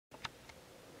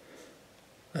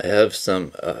I have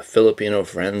some Filipino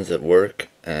friends at work,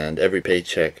 and every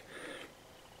paycheck,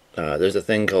 there's a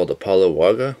thing called a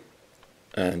Paluwaga,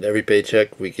 and every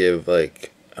paycheck we give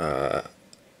like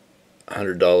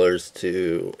 $100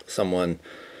 to someone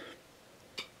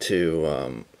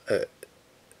to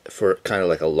for kind of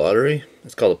like a lottery.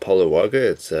 It's called a Paluwaga.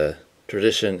 It's a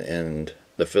tradition in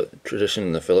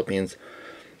the Philippines.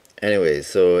 Anyway,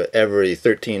 so every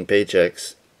 13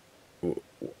 paychecks,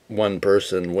 one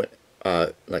person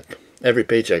like every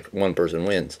paycheck one person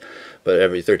wins, but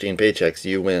every 13 paychecks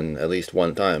you win at least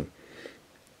one time.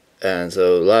 And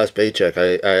so last paycheck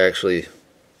I actually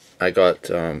I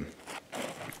got I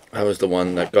was the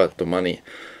one that got the money,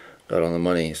 got all the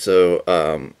money. So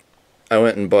I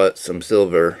went and bought some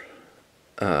silver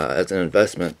as an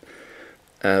investment,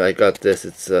 and I got this.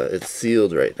 It's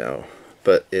sealed right now,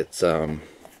 but it's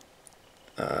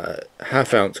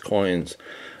half-ounce coins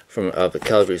from of the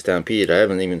Calgary Stampede. I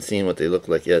haven't even seen what they look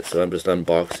like yet, so I'm just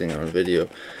unboxing on video.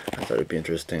 I thought it'd be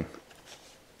interesting.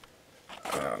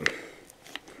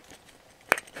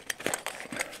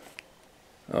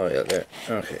 Oh yeah, there.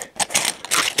 Okay.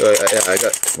 So I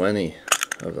got 20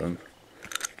 of them.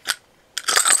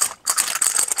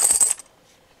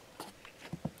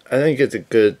 I think it's a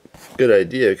good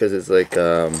idea because it's like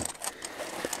so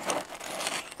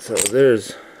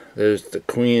there's the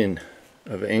Queen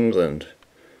of England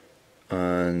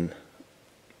on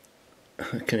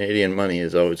Canadian money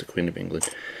is always the Queen of England,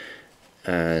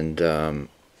 and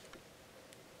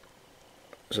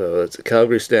so it's a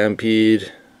Calgary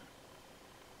Stampede.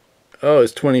 Oh,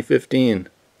 it's 2015.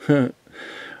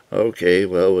 Okay,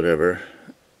 well, whatever.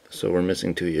 So we're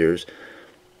missing 2 years.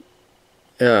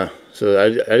 Yeah, so I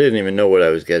didn't even know what I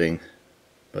was getting,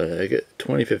 but I get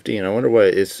 2015. I wonder why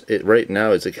it right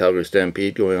now. It's a Calgary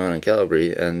Stampede going on in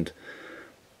Calgary, and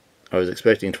I was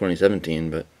expecting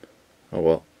 2017, but oh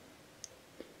well.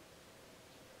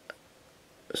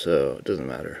 So it doesn't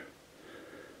matter.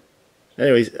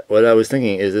 Anyways, what I was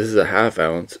thinking is this is a half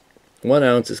ounce. 1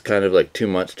 ounce is kind of like too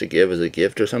much to give as a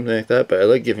gift or something like that, but I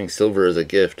like giving silver as a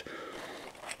gift.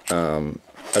 I've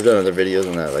done other videos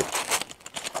on that. Like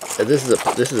this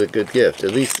is a good gift.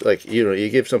 At least, like, you know, you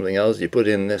give something else, you put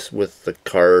in this with the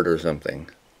card or something.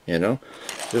 You know,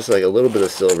 just like a little bit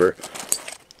of silver,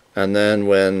 and then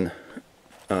when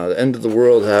the end of the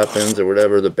world happens or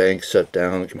whatever, the banks shut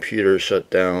down, the computers shut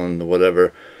down,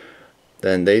 whatever,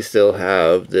 then they still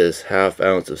have this half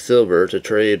ounce of silver to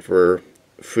trade for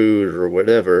food or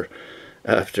whatever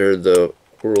after the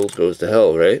world goes to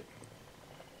hell, right?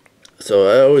 So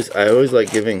I always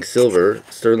like giving silver,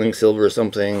 sterling silver or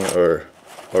something, or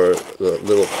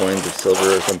little coins of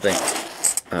silver or something,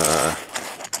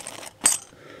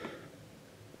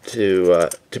 to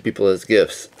people as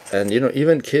gifts. And you know,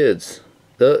 even kids,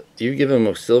 you give them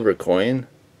a silver coin,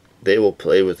 they will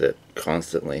play with it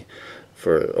constantly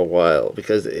for a while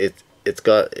because it's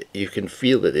got, you can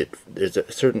feel it. There's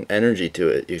a certain energy to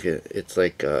it. It's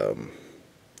like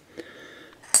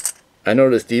I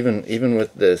noticed even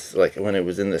with this, like when it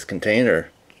was in this container,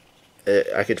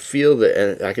 I could feel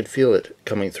it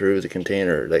coming through the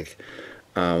container. Like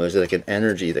there's like an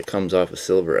energy that comes off of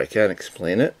silver. I can't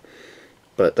explain it,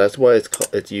 but that's why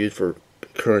it's used for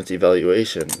currency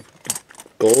valuation.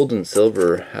 Gold and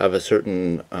silver have a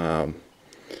certain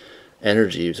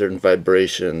energy, a certain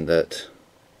vibration that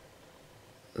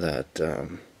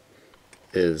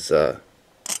is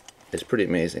pretty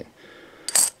amazing.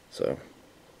 So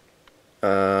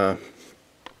I'll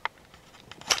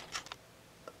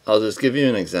just give you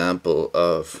an example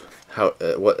of how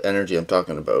what energy I'm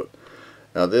talking about.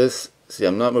 Now this, see,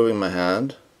 I'm not moving my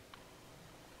hand.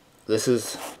 This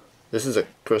is a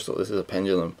crystal. This is a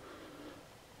pendulum.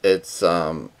 It's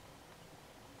now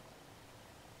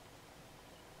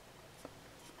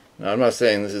I'm not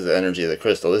saying this is the energy of the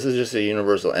crystal. This is just a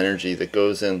universal energy that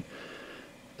goes in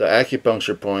the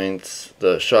acupuncture points,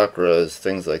 the chakras,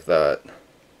 things like that.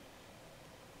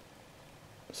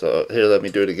 So here, let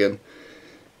me do it again.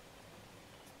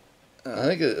 I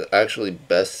think it's actually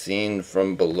best seen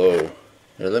from below.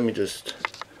 Here, let me just,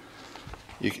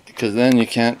 because then you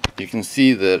can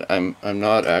see that I'm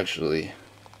not actually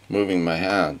moving my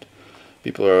hand.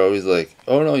 People are always like,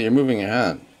 "Oh no, you're moving your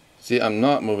hand." See, I'm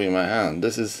not moving my hand.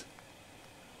 This is,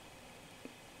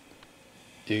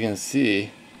 you can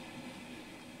see,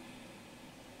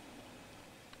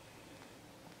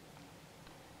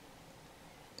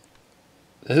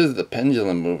 this is the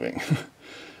pendulum moving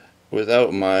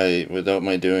without my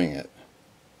doing it.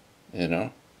 You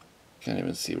know, can't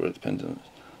even see where the pendulum is.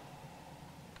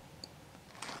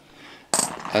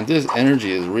 And this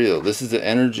energy is real. This is the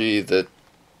energy that,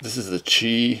 this is the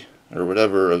chi or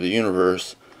whatever of the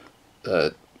universe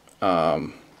that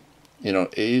you know,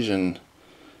 the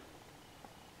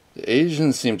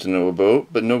Asians seem to know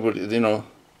about, but nobody, you know,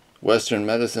 Western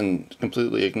medicine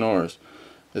completely ignores.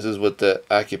 This is what the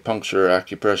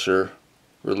acupressure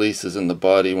releases in the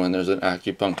body when there's an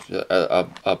acupuncture,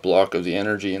 a block of the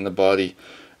energy in the body,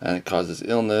 and it causes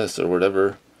illness or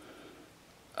whatever.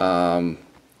 It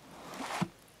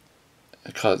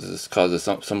causes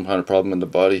some kind of problem in the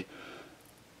body.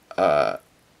 They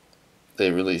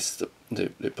release they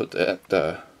put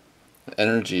the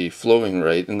energy flowing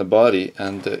right in the body,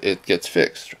 and it gets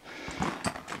fixed.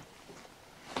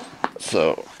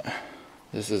 So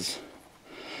this is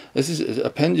a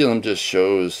pendulum. Just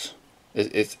shows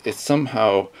it's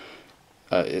somehow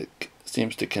it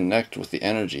seems to connect with the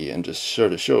energy, and just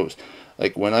sort of shows,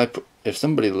 like when if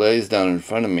somebody lays down in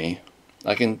front of me,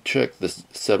 I can check the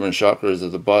 7 chakras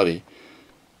of the body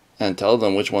and tell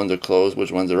them which ones are closed,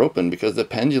 which ones are open, because the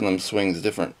pendulum swings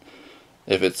different.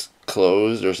 If it's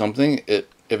closed or something, if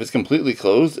it's completely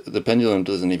closed, the pendulum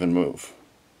doesn't even move.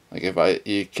 Like if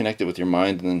you connect it with your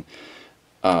mind, and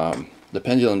then the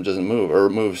pendulum doesn't move, or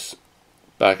it moves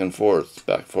back and forth,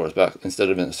 back, instead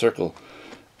of in a circle,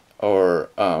 or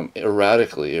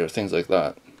erratically, or things like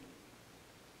that.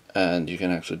 And you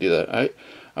can actually do that.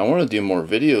 I want to do more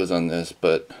videos on this,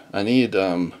 but I need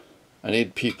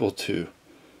people to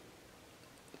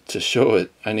show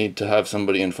it. I need to have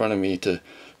somebody in front of me to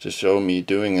show me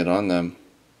doing it on them.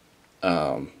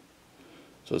 So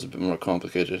it's a bit more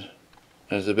complicated,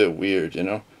 and it's a bit weird, you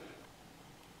know.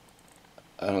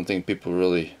 I don't think people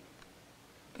really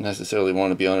necessarily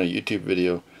want to be on a YouTube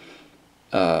video,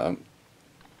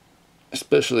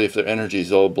 especially if their energy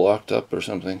is all blocked up or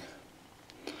something.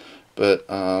 But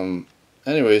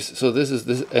anyways, so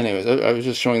anyways, I was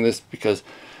just showing this because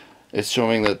it's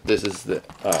showing that this is the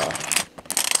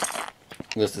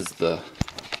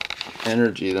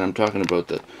energy that I'm talking about,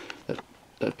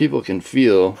 that people can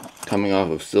feel coming off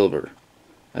of silver.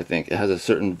 I think it has a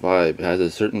certain vibe, it has a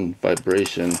certain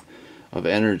vibration of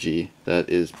energy that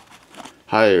is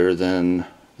higher than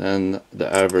the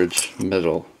average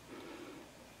metal,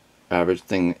 average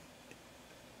thing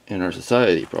in our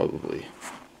society, probably.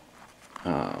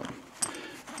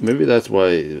 Maybe that's why,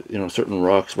 you know, certain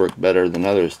rocks work better than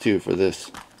others too for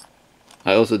this.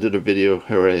 I also did a video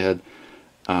where I had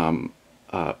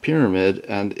a pyramid,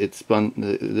 and it spun,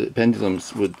 the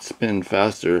pendulums would spin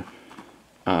faster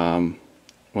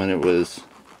when it was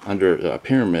under a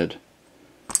pyramid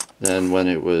than when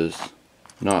it was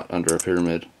not under a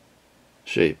pyramid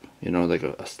shape, you know, like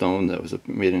a stone that was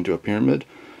made into a pyramid.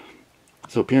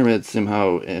 So pyramids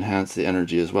somehow enhance the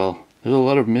energy as well. There's a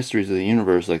lot of mysteries of the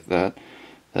universe like that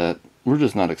we're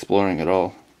just not exploring at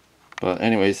all. But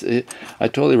anyways, I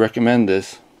totally recommend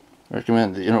this. You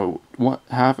know,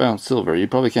 1/2 ounce silver. You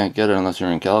probably can't get it unless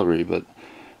you're in Calgary, but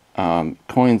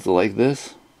coins like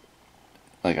this,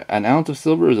 like an ounce of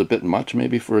silver is a bit much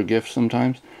maybe for a gift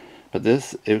sometimes, but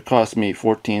this, it cost me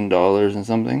 $14 and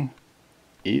something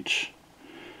each,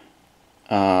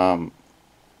 and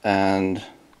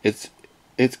it's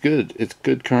good. It's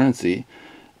good currency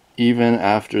even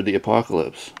after the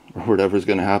apocalypse or whatever's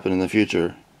going to happen in the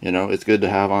future. You know, it's good to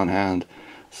have on hand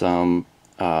some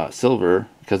silver,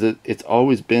 because it's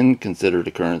always been considered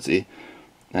a currency,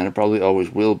 and it probably always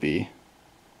will be,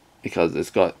 because it's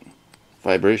got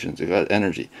vibrations, it's got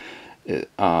energy,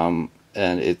 and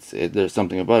there's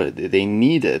something about it. They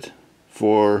need it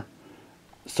for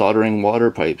soldering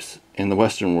water pipes in the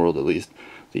Western world, at least.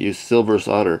 They use silver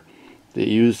solder. They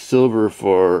use silver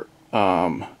for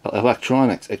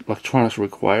electronics. Electronics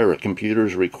require it.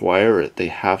 Computers require it. They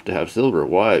have to have silver.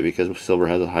 Why? Because silver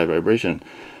has a high vibration.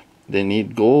 They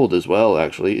need gold as well,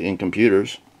 actually, in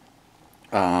computers.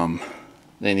 They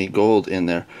need gold in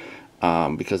there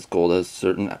because gold has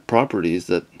certain properties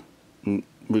that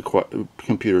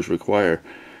computers require.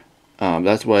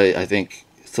 That's why I think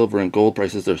silver and gold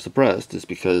prices are suppressed, is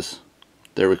because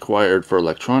they're required for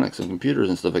electronics and computers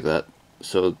and stuff like that.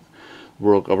 So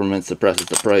world government suppresses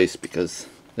the price because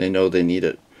they know they need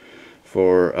it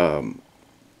for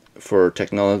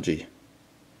technology,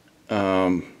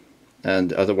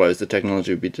 and otherwise the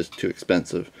technology would be just too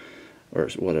expensive or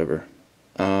whatever.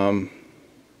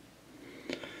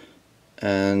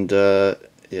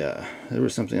 Yeah, there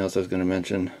was something else I was going to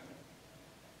mention.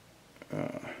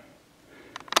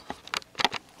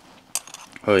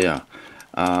 Oh yeah,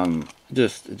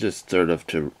 just sort of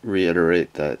to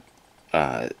reiterate that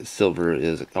silver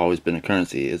has always been a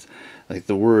currency. Is like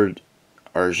the word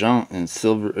argent in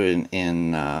silver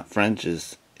in French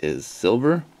is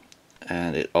silver,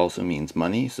 and it also means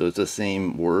money. So it's the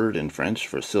same word in French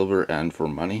for silver and for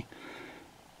money.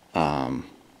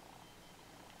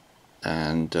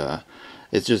 and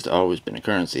it's just always been a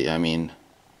currency. I mean,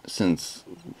 since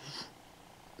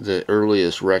the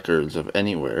earliest records of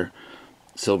anywhere,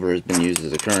 silver has been used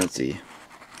as a currency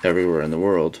everywhere in the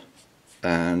world,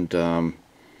 and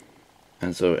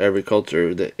so every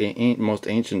culture, the most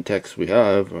ancient texts we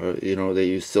have, you know, they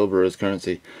use silver as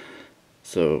currency.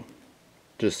 So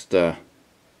just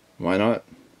why not?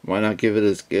 Why not give it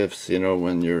as gifts? You know,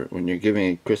 when you're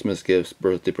giving Christmas gifts,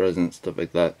 birthday presents, stuff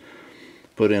like that,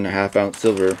 put in a half-ounce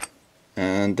silver,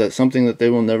 and that's something that they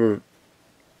will never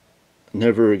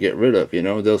get rid of. You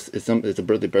know, it's a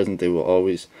birthday present they will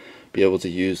always be able to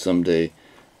use someday,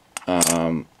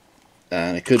 and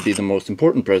it could be the most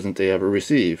important present they ever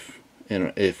receive. You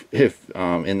know, if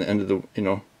in the end of the, you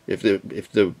know, if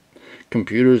the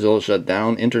computers all shut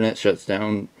down, internet shuts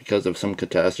down because of some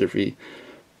catastrophe,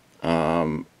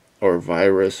 or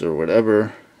virus or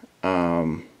whatever,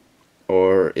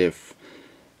 or if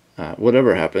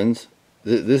whatever happens,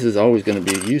 this is always going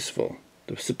to be useful.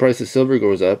 The price of silver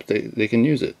goes up, they can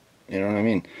use it. You know what I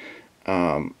mean?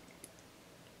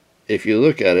 If you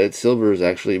look at it, silver is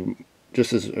actually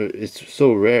just as it's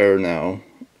so rare now.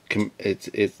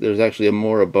 There's actually a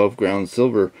more above ground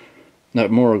silver,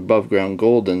 not more above ground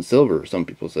gold than silver. Some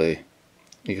people say,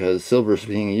 because silver is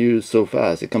being used so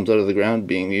fast. It comes out of the ground,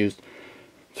 being used,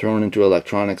 thrown into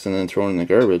electronics, and then thrown in the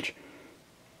garbage.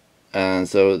 And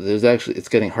so it's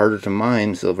getting harder to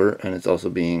mine silver, and it's also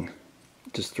being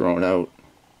just thrown out.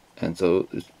 And so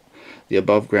the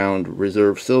above ground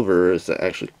reserve silver is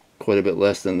actually quite a bit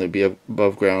less than the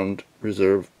above ground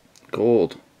reserve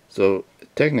gold. So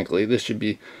technically this should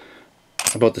be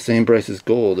about the same price as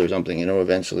gold or something, you know,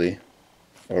 eventually,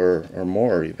 or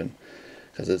more even,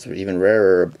 because it's even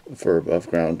rarer for above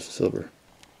ground silver.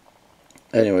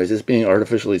 Anyways, it's being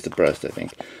artificially suppressed, I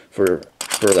think, for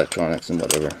electronics and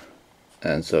whatever.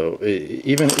 And so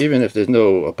even if there's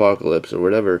no apocalypse or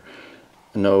whatever,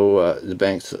 no the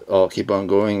banks all keep on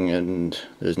going, and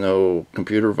there's no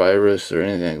computer virus or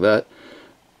anything like that,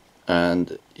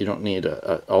 and you don't need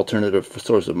a alternative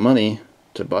source of money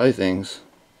to buy things,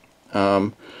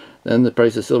 then the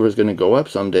price of silver is going to go up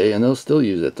someday, and they'll still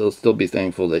use it. They'll still be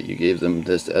thankful that you gave them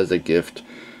this as a gift.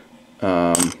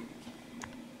 So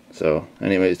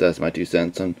anyways, that's my 2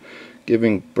 cents on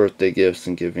giving birthday gifts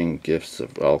and giving gifts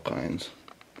of all kinds.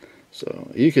 So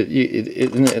you could,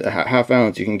 in a half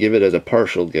ounce, you can give it as a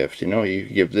partial gift. You know, you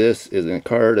give this as a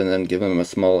card, and then give them a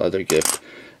small other gift,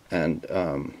 and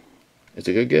it's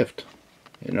a good gift.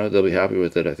 You know, they'll be happy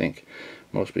with it, I think,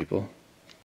 most people.